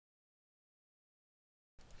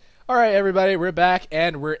All right, everybody, we're back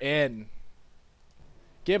and we're in.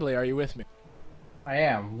 Ghibli, are you with me? I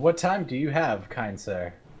am. What time do you have, kind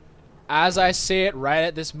sir? As I say it right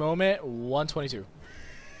at this moment, 122.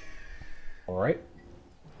 All right.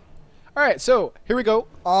 All right, so here we go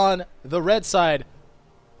on the red side.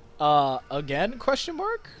 Again? Question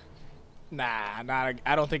mark? Nah, not.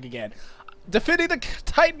 I don't think again. Defending the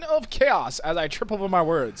Titan of Chaos as I trip over my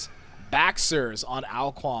words. Baxers on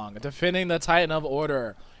Alquang. Defending the Titan of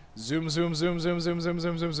Order. Zoom, zoom, zoom, zoom, zoom, zoom,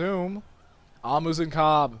 zoom, zoom, zoom. Almuz and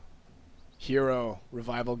Cobb. Hero.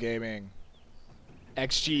 Revival Gaming.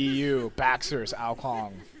 XGEU. Baxers.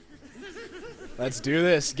 Alquang. Let's do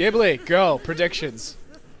this. Ghibli, go. Predictions.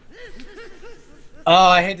 Oh,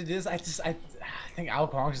 I hate to do this. I think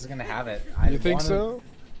Alcon is gonna have it. You think so?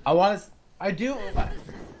 I want to. I do.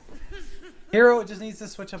 Hero just needs to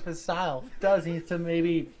switch up his style. He needs to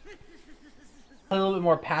maybe play a little bit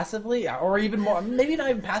more passively, or even more. Maybe not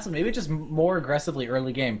even passive. Maybe just more aggressively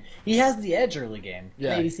early game. He has the edge early game.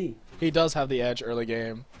 Yeah, ADC. He does have the edge early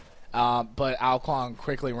game, but Alquang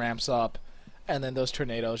quickly ramps up, and then those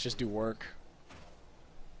tornadoes just do work.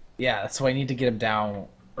 Yeah, that's why I need to get him down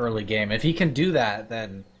early game. If he can do that,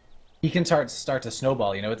 then he can start to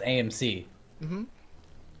snowball. You know, it's AMC. Mm-hmm.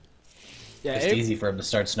 Yeah, it's easy for him to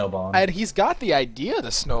start snowballing. And he's got the idea to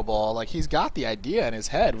snowball. Like, he's got the idea in his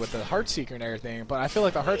head with the Heartseeker and everything. But I feel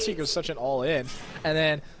like the Heartseeker is such an all-in. And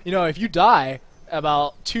then, you know, if you die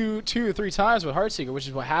about two or three times with Heartseeker, which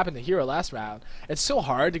is what happened to Hero last round, it's so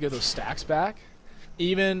hard to get those stacks back.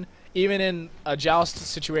 Even in a Joust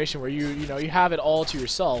situation where you have it all to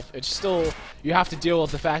yourself, it's still, you have to deal with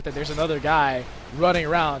the fact that there's another guy running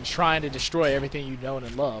around trying to destroy everything you've known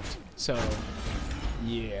and loved. So,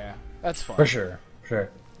 yeah. That's fun. For sure,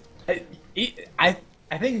 I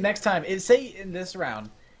think next time, say in this round,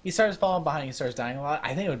 he starts falling behind, he starts dying a lot.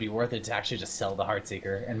 I think it would be worth it to actually just sell the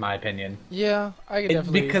Heartseeker, in my opinion. Yeah, I can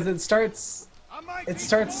definitely, because it starts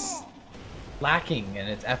lacking in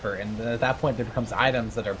its effort, and at that point there becomes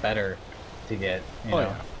items that are better to get, you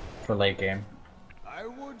know, for late game. I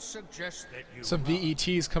would suggest that you some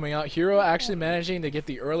VETs coming out. Hero actually managing to get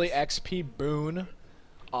the early XP boon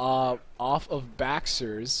off of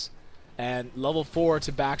Baxter's. And level 4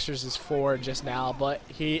 to Baxter's is 4 just now, but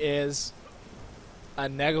he is a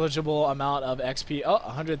negligible amount of XP. Oh,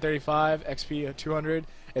 135, XP 200.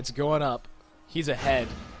 It's going up. He's ahead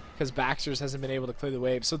because Baxter's hasn't been able to clear the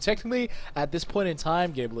wave. So technically, at this point in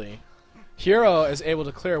time, Ghibli, Hero is able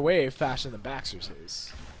to clear a wave faster than Baxter's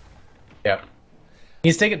is. Yep. He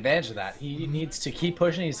needs to take advantage of that. He needs to keep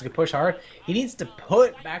pushing. He needs to push hard. He needs to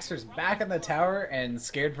put Baxter's back in the tower and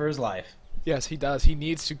scared for his life. Yes, he does. He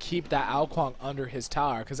needs to keep that Alquang under his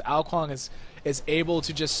tower because Alquang is able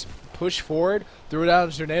to just push forward, throw down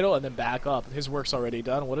a tornado, and then back up. His work's already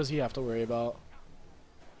done. What does he have to worry about?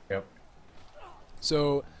 Yep.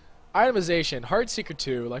 So, itemization, Heartseeker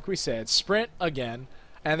 2, like we said, Sprint again,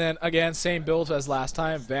 and then again, same build as last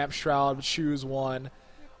time, Vamp Shroud, Choose 1,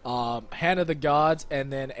 Hand of the Gods,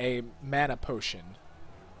 and then a Mana Potion.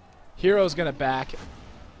 Hero's going to back...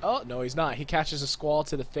 Oh, no, he's not. He catches a Squall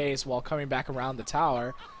to the face while coming back around the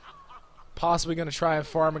tower. Possibly going to try and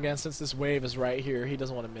farm again since this wave is right here. He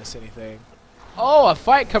doesn't want to miss anything. Oh, a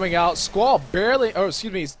fight coming out. Squall barely... Oh,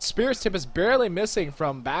 excuse me. Spirit's Tip is barely missing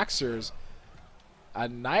from Baxter's. A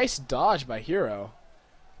nice dodge by Hero.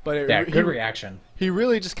 But yeah, good reaction. He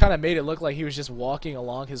really just kind of made it look like he was just walking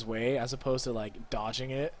along his way as opposed to, like, dodging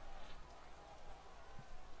it.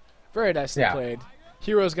 Very nicely played.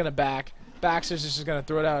 Hero's going to back. Baxter's just going to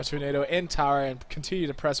throw down a tornado in tower and continue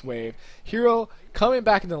to press wave. Hero coming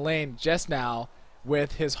back in the lane just now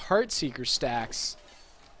with his Heartseeker stacks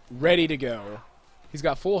ready to go. He's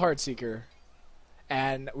got full Heartseeker.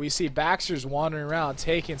 And we see Baxter's wandering around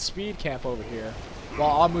taking speed camp over here,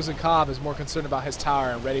 while Almuz and Cobb is more concerned about his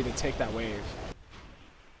tower and ready to take that wave.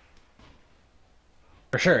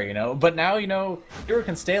 For sure, you know. But now, you know, Hero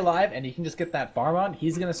can stay alive and he can just get that farm on.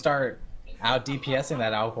 He's going to start out DPSing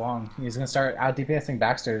that Alquang. He's going to start out DPSing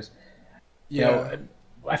Baxter's. Yeah. You know,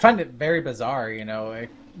 I find it very bizarre, you know,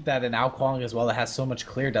 that an Alquang as well that has so much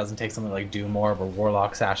clear doesn't take something like Doom Orb or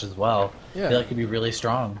Warlock Sash as well. Yeah. I feel like it'd be really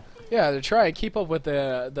strong. Yeah, they're trying to keep up with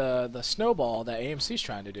the snowball that AMC's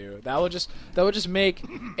trying to do. That would just make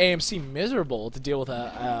AMC miserable to deal with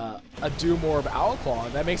a Doom Orb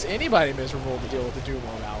Alquang. That makes anybody miserable to deal with a Doom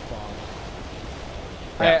Orb Alquang.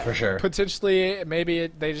 Yeah, for sure. Potentially, maybe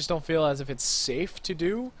they just don't feel as if it's safe to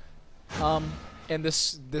do in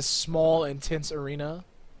this small, intense arena.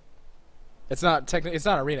 It's not technically, it's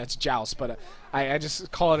not arena, it's Joust, but I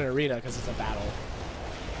just call it an arena because it's a battle.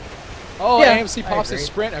 Oh, yeah, AMC pops his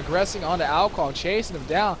sprint, aggressing onto Alquang, chasing him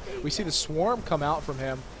down. We see the swarm come out from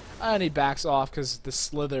him. And he backs off because the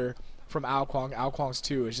slither from Ao Kwong's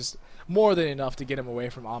 2 is just more than enough to get him away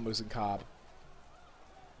from Almuz and Cobb.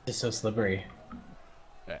 It's so slippery.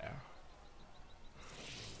 Yeah.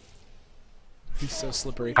 He's so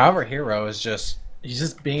slippery. However, Hero is he's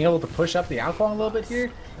just being able to push up the Ao Kwong a little bit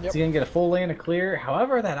here. Yep. So he can get a full lane of clear.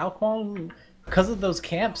 However, that Ao Kwong, because of those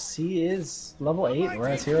camps, he is level 8,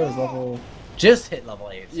 whereas Hero is just hit level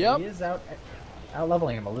 8. So Yep. he is out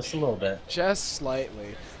leveling him just a little bit. Just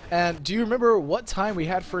slightly. And do you remember what time we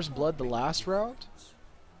had first blood the last round?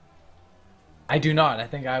 I do not. I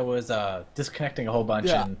think I was disconnecting a whole bunch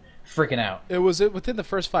and freaking out. It was within the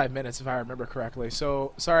first 5 minutes, if I remember correctly.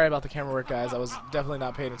 So sorry about the camera work, guys. I was definitely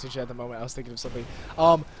not paying attention at the moment. I was thinking of something.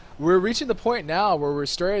 We're reaching the point now where we're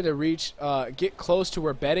starting to get close to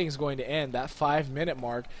where betting is going to end, that 5-minute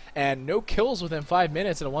mark, and no kills within 5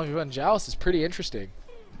 minutes in a 1v1 Joust is pretty interesting.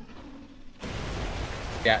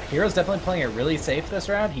 Yeah, Hero's definitely playing it really safe this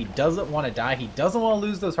round. He doesn't want to die. He doesn't want to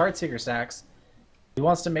lose those Heartseeker stacks. He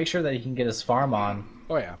wants to make sure that he can get his farm on.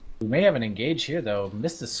 Oh yeah. We may have an engage here though.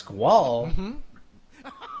 Missed a squall.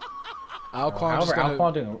 Ao Kwong However, just gonna, Ao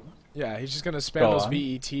Kwong doing. yeah, he's just gonna spam Go those on.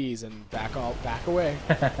 VETs and back away.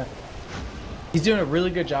 He's doing a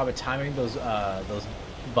really good job at timing those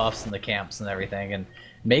buffs and the camps and everything, and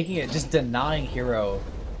making it just denying Hero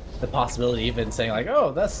the possibility, even saying like,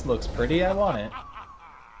 "Oh, this looks pretty. I want it."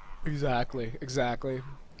 Exactly.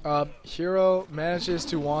 Hero manages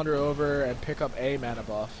to wander over and pick up a mana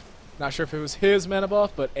buff. Not sure if it was his mana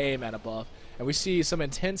buff, but a mana buff. And we see some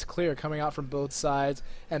intense clear coming out from both sides,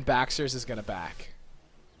 and Baxter's is going to back.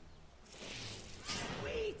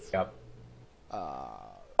 Yep.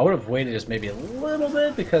 I would have waited just maybe a little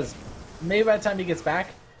bit, because maybe by the time he gets back,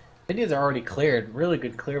 Indians are already cleared. Really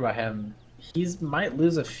good clear by him. He might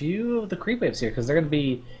lose a few of the creep waves here because they're going to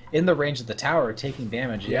be in the range of the tower taking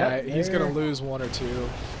damage. Yeah, he's going to lose one or two.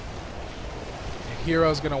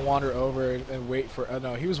 Hero's going to wander over and wait for...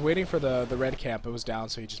 no, he was waiting for the red camp. It was down,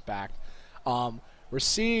 so he just backed. We're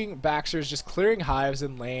seeing Baxter's just clearing hives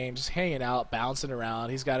in lane, just hanging out, bouncing around.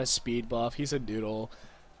 He's got a speed buff. He's a noodle.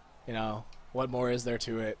 You know, what more is there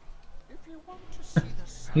to it?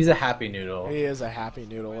 He's a happy noodle. He is a happy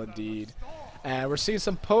noodle indeed. And we're seeing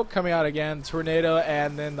some poke coming out again, tornado,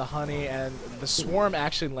 and then the honey, and the swarm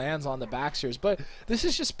actually lands on the Baxters. But this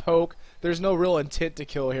is just poke. There's no real intent to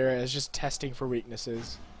kill here. It's just testing for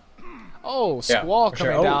weaknesses. Oh, Squall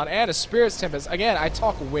coming down, and a Spirit's Tempest. Again, I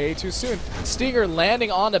talk way too soon. Stinger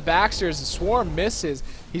landing on the Baxters. The swarm misses.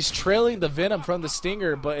 He's trailing the Venom from the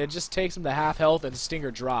Stinger, but it just takes him to half health, and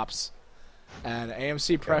Stinger drops. And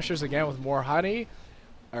AMC pressures again with more honey.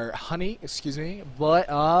 Excuse me. But,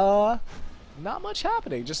 not much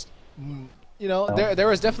happening. Just, you know, there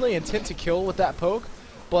was definitely intent to kill with that poke,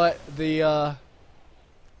 but the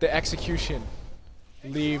execution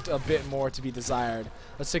left a bit more to be desired.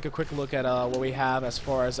 Let's take a quick look at what we have as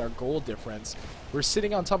far as our gold difference. We're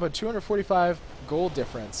sitting on top of 245 gold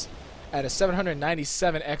difference and a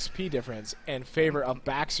 797 XP difference in favor of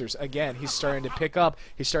Baxters. Again, he's starting to pick up.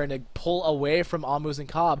 He's starting to pull away from Almuz and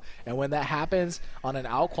Cobb, and when that happens on an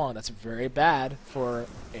Ao Kwong, that's very bad for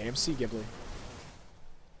AMC Ghibli.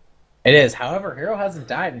 It is. However, Hero hasn't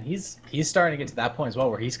died, and he's starting to get to that point as well,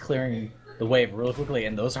 where he's clearing the wave really quickly,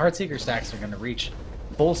 and those Heartseeker stacks are going to reach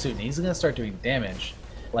full suit, and he's going to start doing damage.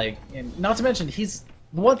 Like, and not to mention, the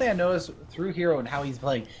one thing I noticed through Hero and how he's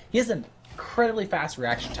playing, he has an incredibly fast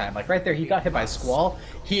reaction time. Like right there, he got hit by Squall.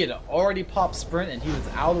 He had already popped Sprint, and he was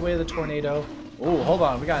out of the way of the tornado. Oh, hold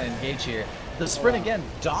on, we got to engage here. The Sprint again,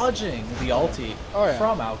 dodging the ulti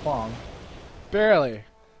from Ao Kwong. Barely.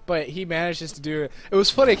 But he manages to do it. It was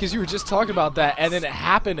funny because you were just talking about that, and then it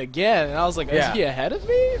happened again, and I was like, is he ahead of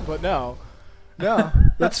me? But no.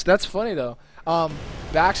 That's funny though.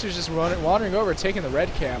 Baxter's just wandering over, taking the red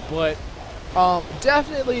camp, but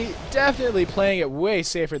definitely playing it way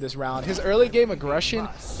safer this round. His early game aggression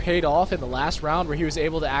paid off in the last round where he was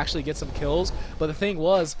able to actually get some kills, but the thing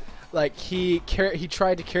was, like, he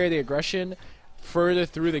tried to carry the aggression further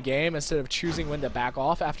through the game instead of choosing when to back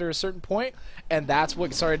off after a certain point, and that's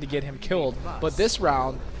what started to get him killed. But this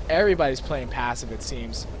round, everybody's playing passive, it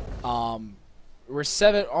seems. We're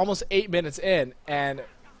almost 8 minutes in, and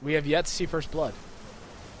we have yet to see first blood.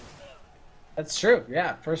 That's true.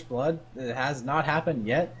 Yeah, first blood. It has not happened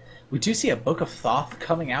yet. We do see a Book of Thoth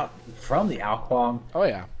coming out from the Ao Kwong. Oh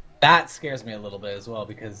yeah. That scares me a little bit as well,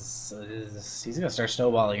 because he's going to start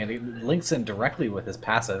snowballing, and it links in directly with his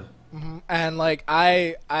passive. And like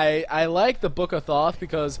I like the Book of Thoth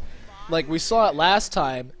because like we saw it last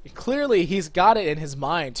time, clearly he's got it in his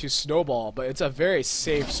mind to snowball, but it's a very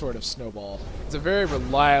safe sort of snowball. It's a very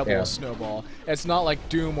reliable snowball. It's not like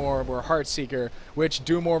Doom Orb or Heartseeker, which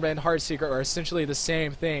Doom Orb and Heartseeker are essentially the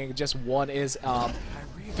same thing, just one is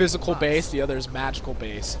physical base, the other is magical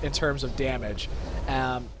base in terms of damage.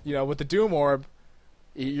 You know, with the Doom Orb,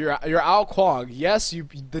 you're Ao Kuang. Yes,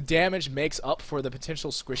 the damage makes up for the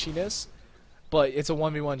potential squishiness, but it's a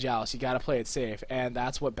 1v1 Joust. You got to play it safe, and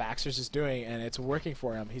that's what Baxter's is doing, and it's working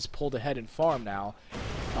for him. He's pulled ahead in farm now.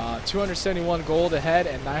 271 gold ahead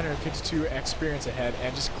and 952 experience ahead,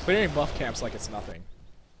 and just clearing buff camps like it's nothing.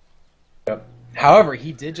 Yep. However,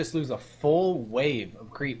 he did just lose a full wave of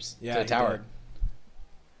creeps to the tower.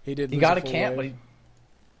 He did. He got a camp, but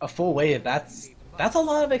a full wave. That's a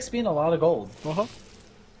lot of XP and a lot of gold. Uh-huh.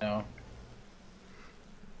 You know.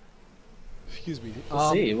 Excuse me.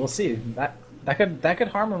 We'll see. We'll see. That could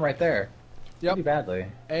harm him right there. Yep. Pretty badly.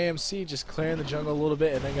 AMC just clearing the jungle a little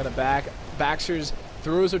bit and then gonna back. Baxter's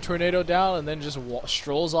throws a tornado down and then just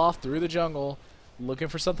strolls off through the jungle, looking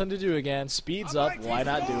for something to do again. Speeds up. Why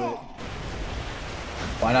not do it?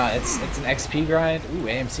 Why not? It's an XP grind. Ooh,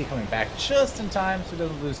 AMC coming back just in time so he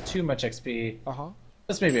doesn't lose too much XP.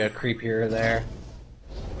 Just maybe a creep here or there.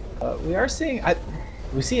 We are seeing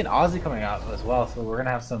we see an Aussie coming out as well, so we're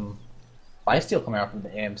gonna have some lifesteal coming out from the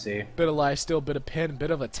AMC. Bit of lifesteal, bit of pin,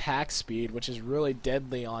 bit of attack speed, which is really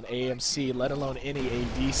deadly on AMC, let alone any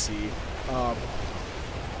ADC.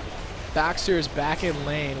 Baxter is back in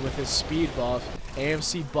lane with his speed buff,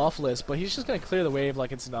 AMC buffless, but he's just gonna clear the wave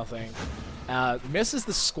like it's nothing. Misses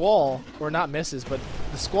the Squall, or not misses, but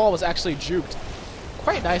the Squall was actually juked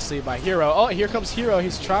quite nicely by Hero. Oh, here comes Hero.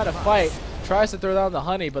 He's trying to fight, tries to throw down the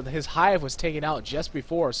honey, but his hive was taken out just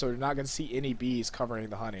before, so you're not going to see any bees covering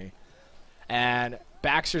the honey. And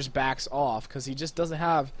Baxter's backs off because he just doesn't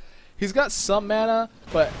have... He's got some mana,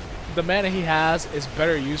 but the mana he has is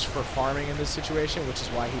better used for farming in this situation, which is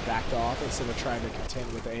why he backed off instead of trying to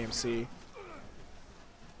contend with the AMC.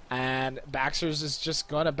 And Baxter's is just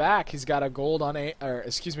gonna back. He's got a gold on a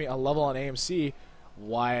level on AMC.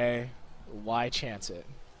 Why chance it?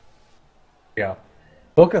 Yeah.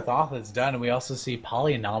 Book of Thoth is done, and we also see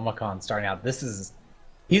Polynomicon starting out.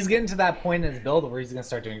 He's getting to that point in his build where he's gonna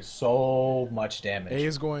start doing so much damage. He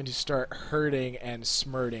is going to start hurting and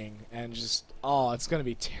smirting, and just it's gonna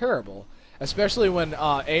be terrible. Especially when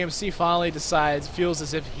AMC finally feels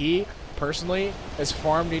as if he personally is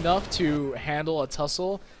farmed enough to handle a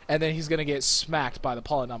tussle, and then he's gonna get smacked by the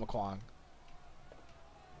Polynomicon.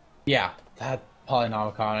 Yeah, that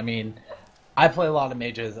Polynomicon. I mean, I play a lot of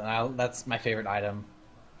mages, and that's my favorite item.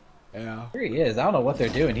 Yeah. Here he is. I don't know what they're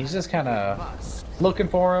doing. He's just kind of looking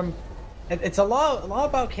for him. It's a lot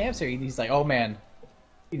about camps here. He's like, oh man,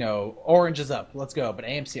 you know, orange is up. Let's go. But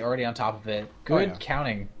AMC already on top of it. Good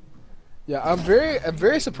counting. Yeah, I'm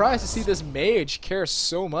very surprised to see this mage care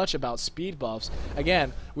so much about speed buffs.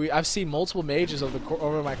 Again, I've seen multiple mages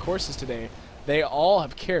over my courses today. They all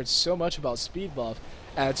have cared so much about speed buff,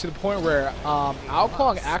 to the point where Ao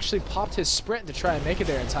Kuang actually popped his sprint to try and make it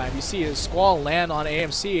there in time. You see his Squall land on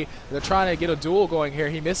AMC. They're trying to get a duel going here.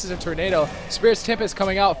 He misses a tornado. Spirit's Tempest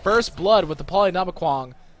coming out. First blood with the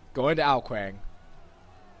Polynomicon going to Ao Kuang.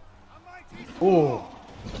 Ooh.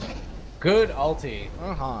 Good ulti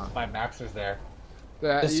by Maxers there.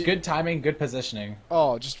 Just good timing, good positioning.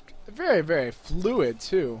 Oh, just very, very fluid,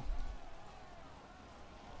 too.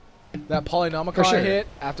 That Polynomicon hit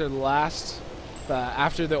after the last...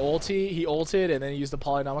 after the ulti, he ulted and then he used the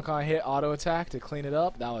Polynomicon hit auto attack to clean it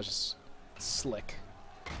up. That was just slick.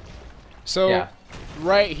 So,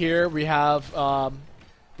 right here we have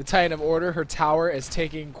the Titan of Order. Her tower is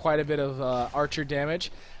taking quite a bit of archer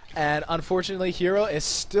damage. And unfortunately, Hero is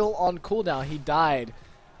still on cooldown. He died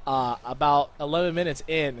about 11 minutes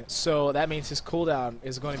in, so that means his cooldown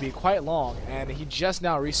is going to be quite long. And he just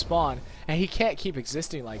now respawned, and he can't keep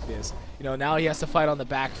existing like this. You know, now he has to fight on the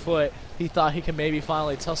back foot. He thought he could maybe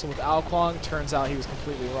finally tussle with Ao Kuang. Turns out he was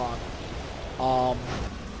completely wrong.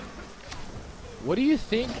 What do you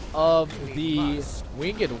think of the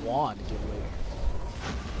Winged Wand giveaway?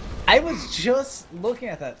 I was just looking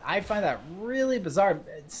at that. I find that really bizarre.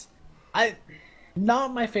 It's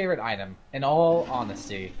not my favorite item, in all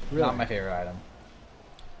honesty. Really? Not my favorite item.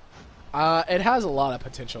 It has a lot of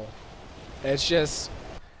potential. It's just,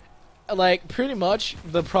 like, pretty much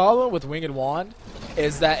the problem with Winged Wand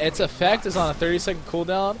is that its effect is on a 30-second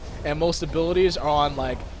cooldown, and most abilities are on,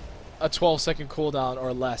 like, a 12-second cooldown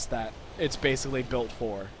or less that it's basically built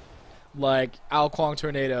for. Like Ao Kuang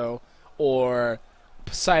Tornado or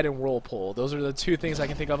Poseidon Whirlpool. Those are the two things I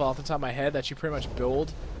can think of off the top of my head that you pretty much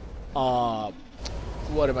build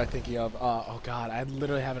What am I thinking of? Oh god, I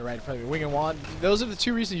literally have it right in front of me. Wing and Wand. Those are the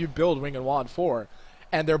two reasons you build Wing and Wand for,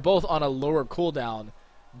 and they're both on a lower cooldown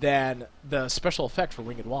than the special effect for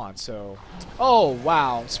Wing and Wand. So, oh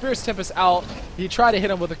wow, Spirit's Tempest out. He tried to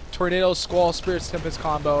hit him with a Tornado Squall Spirit's Tempest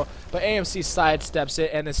combo, but AMC sidesteps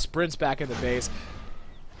it and then sprints back into base.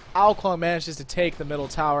 Alcon manages to take the middle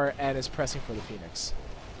tower and is pressing for the Phoenix.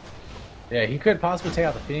 Yeah, he could possibly take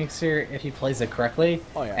out the Phoenix here if he plays it correctly,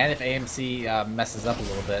 Oh, yeah. and if AMC messes up a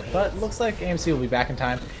little bit. But looks like AMC will be back in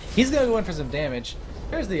time. He's going to go in for some damage.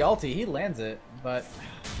 There's the ulti. He lands it, but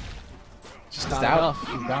Just he's not out. enough.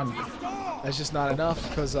 He's done. That's just not enough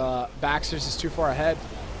because Baxter's is too far ahead.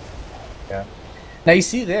 Yeah. Now you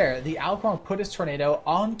see there, the Alcon put his Tornado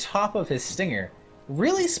on top of his Stinger.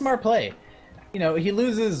 Really smart play. You know, he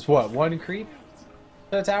loses, what, 1 creep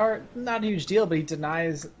to the tower? Not a huge deal, but he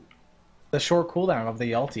denies the short cooldown of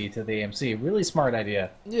the ulti to the AMC. Really smart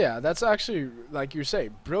idea. Yeah, that's actually, like you say,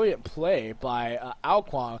 brilliant play by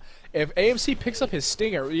Alquang. If AMC picks up his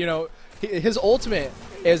Stinger, you know, his ultimate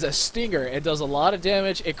is a Stinger. It does a lot of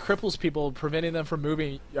damage. It cripples people, preventing them from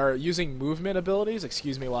moving or using movement abilities.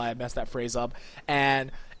 Excuse me while I messed that phrase up.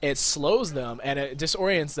 And it slows them and it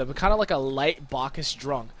disorients them, kind of like a light Bacchus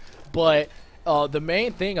drunk. But the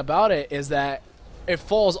main thing about it is that it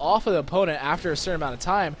falls off of the opponent after a certain amount of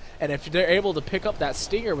time, and if they're able to pick up that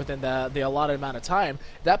Stinger within the allotted amount of time,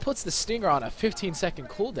 that puts the Stinger on a 15-second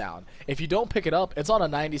cooldown. If you don't pick it up, it's on a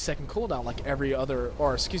 90-second cooldown like every other,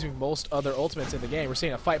 or excuse me, most other ultimates in the game. We're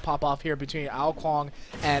seeing a fight pop off here between Alquang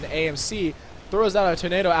and AMC. Throws down a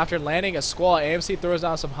Tornado after landing a Squall. AMC throws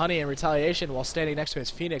down some Honey in retaliation while standing next to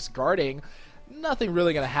his Phoenix guarding. Nothing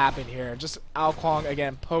really going to happen here. Just Alquang,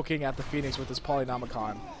 again, poking at the Phoenix with his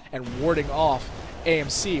Polynomicon and warding off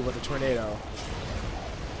AMC with a Tornado.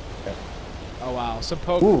 Okay. Oh, wow. Some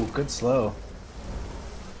poke. Ooh, good slow.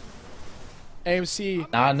 AMC.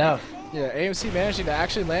 Not enough. Yeah, AMC managing to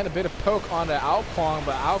actually land a bit of poke onto Alquang,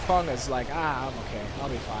 but Alquang is like, I'm okay. I'll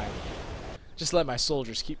be fine. Just let my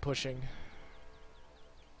soldiers keep pushing.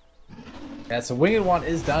 Yeah, so Winged Wand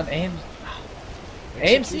is done.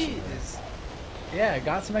 AMC is, yeah,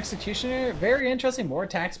 got some Executioner. Very interesting. More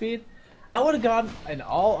attack speed. I would have gone, in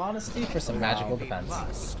all honesty, for some magical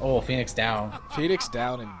defense. Oh, Phoenix down. Phoenix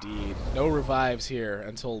down indeed. No revives here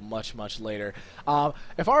until much, much later.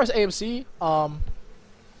 If I was AMC,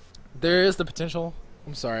 there is the potential.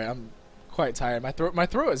 I'm sorry, I'm quite tired. My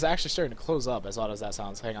throat is actually starting to close up, as odd as that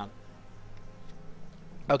sounds. Hang on.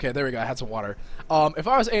 Okay, there we go. I had some water. If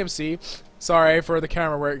I was AMC, sorry for the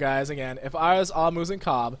camera work, guys. Again, if I was Amus and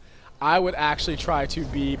Cobb, I would actually try to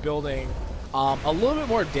be building a little bit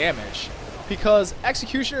more damage, because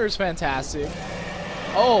Executioner is fantastic.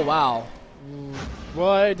 Oh wow,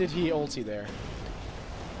 why did he ulti there?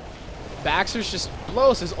 Baxter's just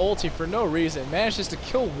blows his ulti for no reason. Manages to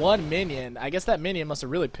kill one minion. I guess that minion must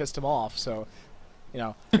have really pissed him off. So, you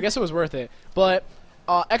know, I guess it was worth it. But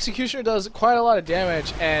Executioner does quite a lot of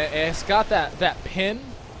damage, and it's got that pin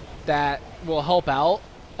that will help out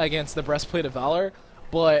against the Breastplate of Valor.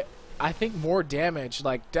 But I think more damage,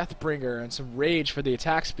 like Deathbringer and some Rage for the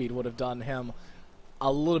attack speed, would have done him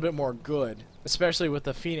a little bit more good, especially with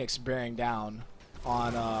the Phoenix bearing down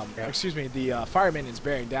on, excuse me, the Fire Minions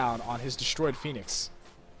bearing down on his destroyed Phoenix.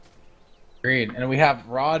 Agreed. And we have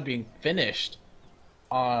Rod being finished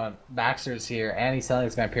on Baxter's here, and he's selling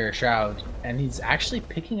his Vampiric Shroud, and he's actually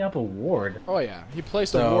picking up a ward. Oh yeah, he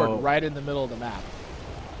placed a ward right in the middle of the map.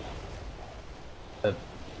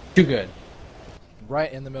 Too good.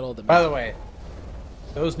 Right in the middle of the map. By the way,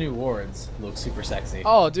 those new wards look super sexy.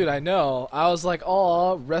 Oh, dude, I know. I was like,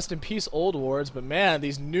 oh, rest in peace, old wards. But man,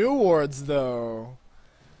 these new wards, though.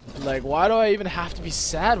 Like, why do I even have to be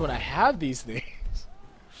sad when I have these things?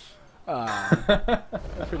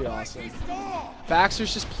 Pretty awesome.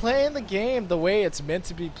 Baxter's just playing the game the way it's meant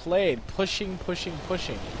to be played. Pushing, pushing,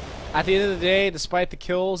 pushing. At the end of the day, despite the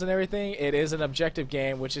kills and everything, it is an objective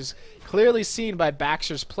game, which is clearly seen by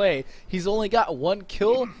Baxter's play. He's only got 1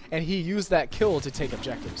 kill, and he used that kill to take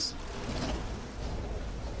objectives.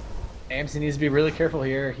 AMC needs to be really careful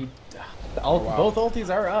here. Both ultis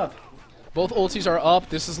are up. Both ultis are up.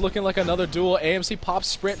 This is looking like another duel. AMC pops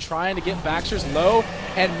Sprint trying to get Baxter's low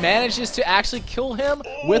and manages to actually kill him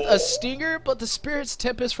with a Stinger, but the Spirit's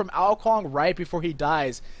Tempest from Alquang right before he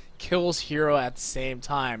dies kills Hero at the same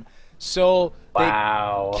time. So they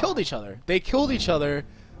killed each other. They killed each other,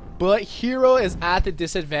 but Hero is at the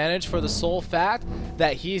disadvantage for the sole fact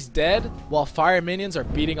that he's dead while Fire Minions are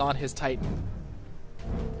beating on his Titan.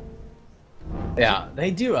 Yeah, they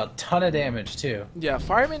do a ton of damage too. Yeah,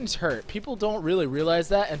 Fire Minions hurt. People don't really realize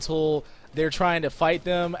that until they're trying to fight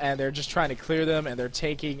them, and they're just trying to clear them, and they're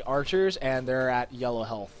taking archers, and they're at yellow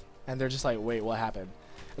health. And they're just like, wait, what happened?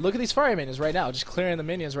 And look at these fire minions right now, just clearing the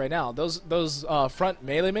minions right now. Those front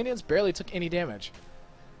melee minions barely took any damage.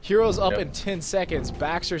 Heroes up in 10 seconds,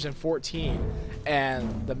 Baxter's in 14,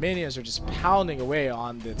 and the minions are just pounding away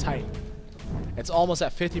on the Titan. It's almost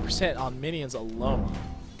at 50% on minions alone.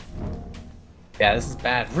 Yeah, this is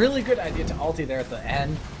bad. Really good idea to ulti there at the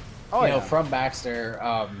end. Oh, you know, yeah. from Baxter.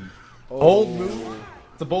 Bold move.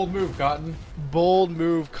 It's a bold move, Cotton. Bold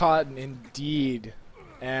move, Cotton, indeed.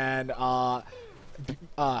 And,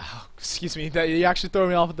 excuse me, that you actually throw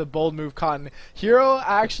me off with the bold move, Cotton. Hero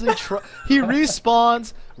actually, he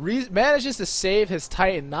respawns, manages to save his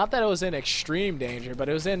Titan. Not that it was in extreme danger, but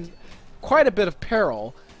it was in quite a bit of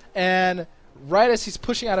peril. And right as he's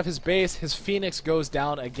pushing out of his base, his Phoenix goes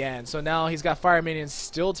down again. So now he's got fire minions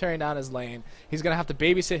still tearing down his lane. He's going to have to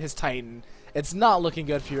babysit his Titan. It's not looking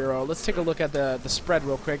good for Hero. Let's take a look at the spread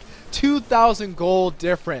real quick. 2,000 gold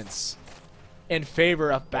difference in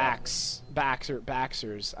favor of Baxers.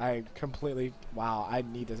 I completely, wow, I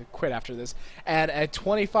need to quit after this. And a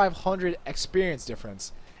 2,500 experience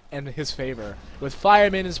difference in his favor. With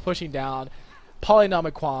fire minions pushing down,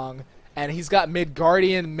 Polynomic Kwang, and he's got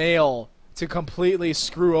Midgardian Mail to completely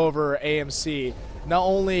screw over AMC. Not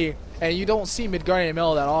only, and you don't see Midgardian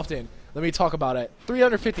Mail that often. Let me talk about it.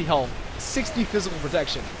 350 health, 60 physical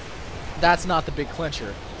protection. That's not the big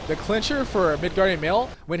clincher. The clincher for Midgardian Mail,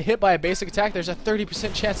 when hit by a basic attack, there's a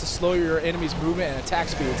 30% chance to slow your enemy's movement and attack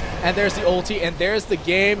speeds. And there's the ulti, and there's the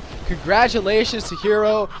game. Congratulations to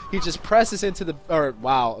Hero. He just presses into the, or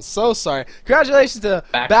wow, so sorry. Congratulations to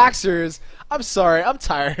Baxers. I'm sorry, I'm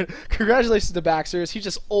tired. Congratulations to Baxers. He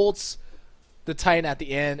just ults the Titan at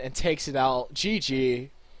the end and takes it out. GG.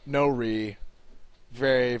 No re.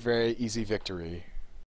 Very, very easy victory.